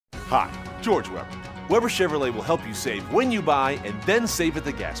Hi, George Weber. Weber Chevrolet will help you save when you buy and then save at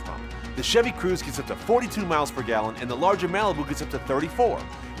the gas pump. The Chevy Cruze gets up to 42 miles per gallon and the larger Malibu gets up to 34.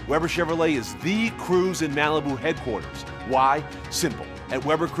 Weber Chevrolet is the Cruze and Malibu headquarters. Why? Simple. At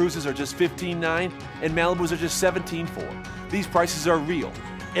Weber, Cruzes are just $15,900 and Malibus are just $17,400. These prices are real.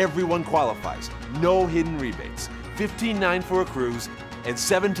 Everyone qualifies. No hidden rebates. $15,900 for a Cruze and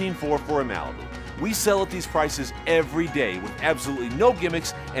 $17,400 for a Malibu. We sell at these prices every day with absolutely no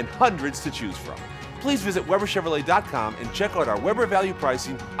gimmicks and hundreds to choose from. Please visit WeberChevrolet.com and check out our Weber value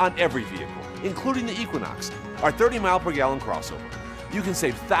pricing on every vehicle, including the Equinox, our 30 mile per gallon crossover. You can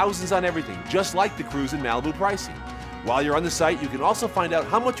save thousands on everything, just like the Cruze and Malibu pricing. While you're on the site, you can also find out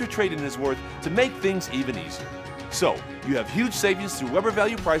how much your trade-in is worth to make things even easier. So, you have huge savings through Weber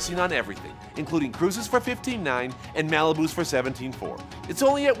value pricing on everything, including Cruzes for $15,900 and Malibus for $17,400. It's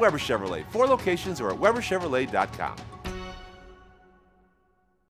only at Weber Chevrolet, 4 locations, or at WeberChevrolet.com.